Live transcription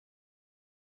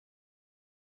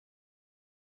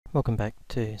Welcome back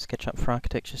to SketchUp for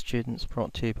Architecture students,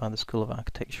 brought to you by the School of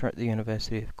Architecture at the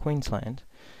University of Queensland.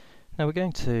 Now we're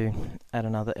going to add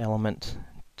another element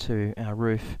to our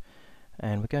roof,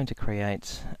 and we're going to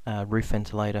create a roof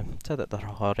ventilator so that the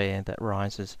hot air that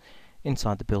rises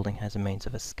inside the building has a means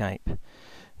of escape.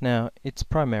 Now it's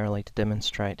primarily to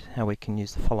demonstrate how we can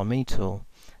use the Follow Me tool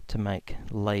to make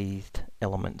lathed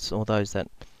elements, or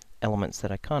elements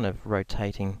that are kind of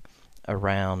rotating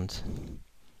around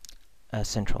a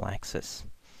central axis.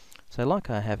 So like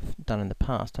I have done in the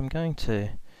past, I'm going to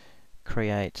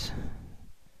create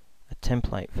a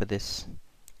template for this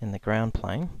in the ground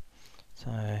plane. So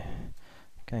I'm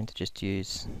going to just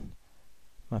use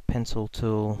my pencil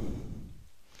tool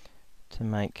to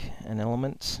make an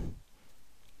element.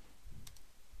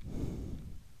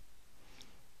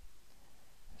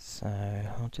 So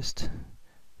I'll just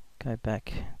go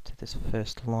back to this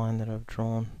first line that I've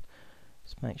drawn.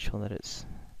 Just make sure that it's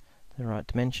the right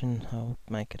dimension. I'll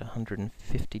make it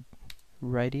 150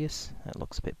 radius. That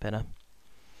looks a bit better.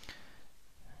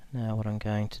 Now what I'm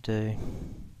going to do,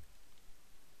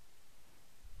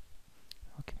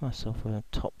 I'll give myself a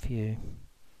top view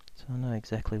so I know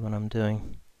exactly what I'm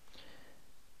doing.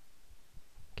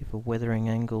 Give a weathering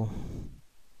angle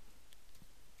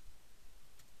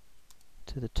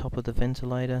to the top of the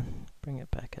ventilator, bring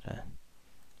it back at a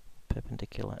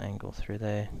perpendicular angle through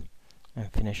there,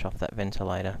 and finish off that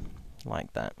ventilator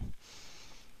like that.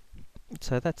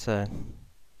 So that's a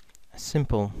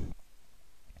simple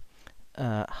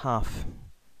half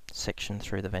section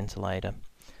through the ventilator.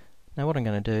 Now what I'm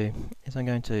going to do is I'm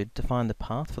going to define the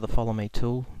path for the Follow Me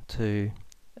tool to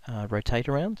rotate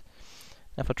around.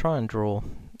 Now if I try and draw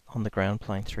on the ground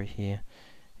plane through here,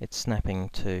 it's snapping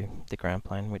to the ground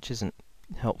plane, which isn't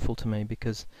helpful to me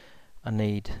because I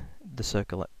need the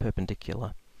circle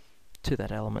perpendicular to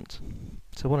that element.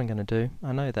 So what I'm going to do,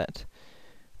 I know that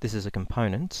this is a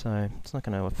component, so it's not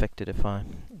going to affect it if I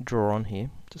draw on here.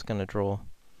 I'm just going to draw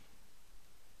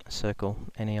a circle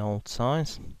any old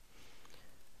size,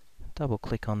 double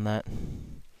click on that,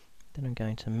 then I'm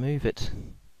going to move it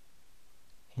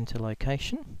into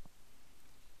location.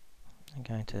 I'm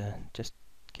going to just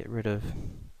get rid of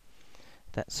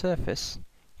that surface.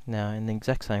 Now in the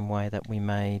exact same way that we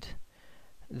made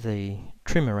the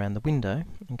trim around the window,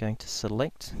 I'm going to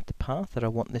select the path that I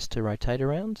want this to rotate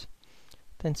around,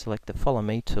 then select the Follow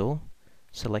Me tool,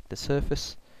 select the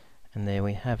surface, and there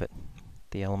we have it.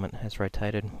 The element has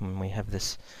rotated and we have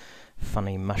this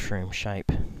funny mushroom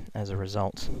shape as a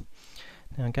result.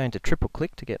 Now I'm going to triple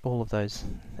click to get all of those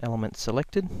elements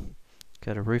selected,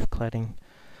 go to roof cladding.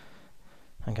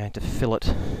 I'm going to fill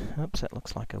it, oops, that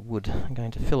looks like a wood. I'm going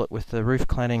to fill it with the roof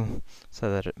cladding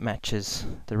so that it matches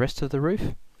the rest of the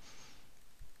roof.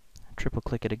 Triple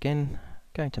click it again,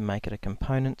 going to make it a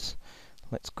component.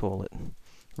 Let's call it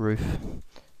roof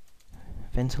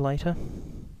ventilator.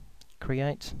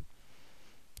 Create.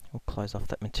 We'll close off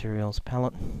that materials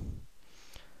palette.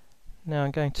 Now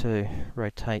I'm going to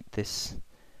rotate this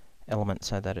element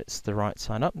so that it's the right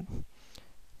side up.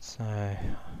 So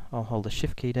I'll hold the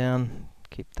Shift key down,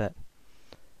 keep that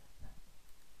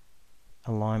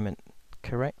alignment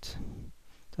correct.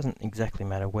 Doesn't exactly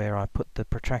matter where I put the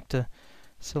protractor,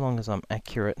 so long as I'm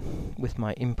accurate with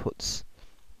my inputs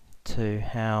to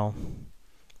how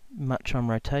much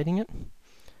I'm rotating it.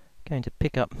 Going to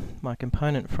pick up my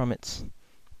component from its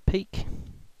peak,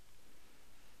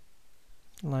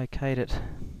 locate it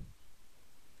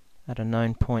at a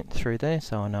known point through there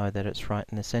so I know that it's right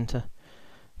in the center.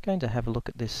 Going to have a look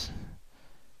at this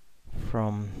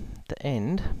from the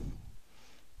end,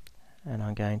 and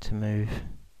I'm going to move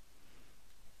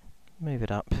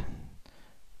it up.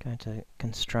 Going to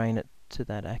constrain it to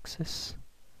that axis,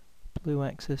 blue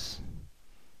axis,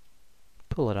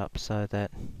 pull it up so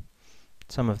that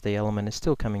some of the element is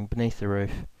still coming beneath the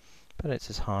roof, but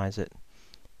it's as high as it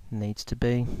needs to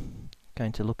be.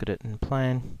 Going to look at it in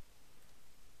plan,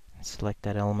 select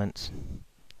that element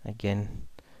again.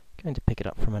 Going to pick it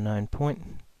up from a known point,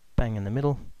 bang in the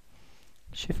middle,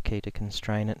 Shift key to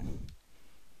constrain it,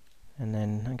 and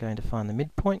then I'm going to find the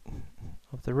midpoint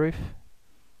of the roof.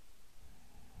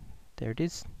 There it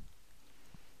is.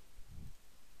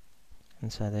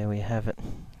 And so there we have it.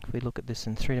 If we look at this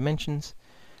in 3 dimensions,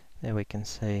 there we can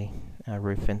see our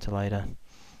roof ventilator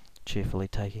cheerfully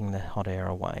taking the hot air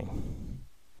away.